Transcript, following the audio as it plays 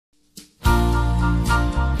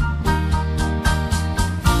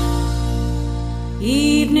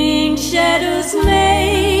shadows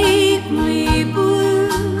make me blue.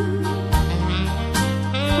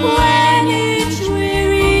 When each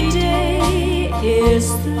weary day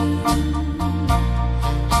is through,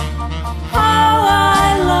 how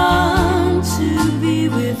I long to be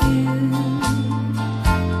with you,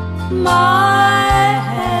 my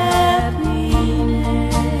happiness.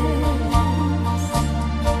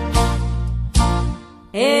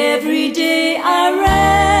 Every day I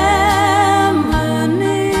reminisce,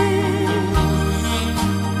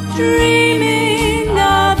 dreaming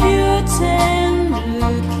of your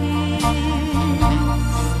tender kiss,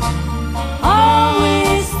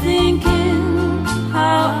 always thinking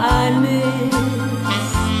how I miss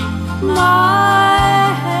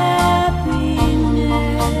my happiness.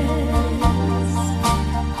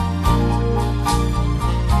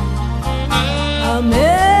 A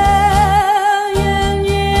million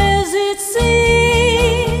years it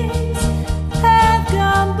seems have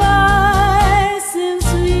gone by since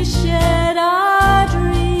we shared our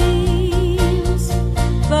dreams,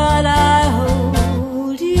 but I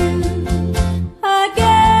hold you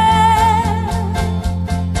again.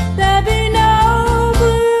 There'll be no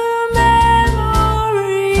blue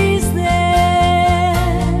memories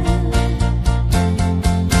then,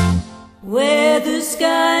 where the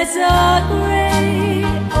skies are gray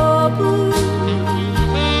or blue.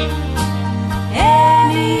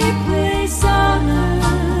 Any place on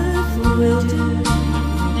earth will do,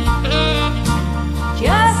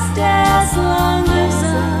 just as long as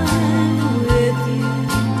I'm with you,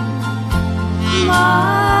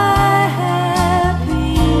 my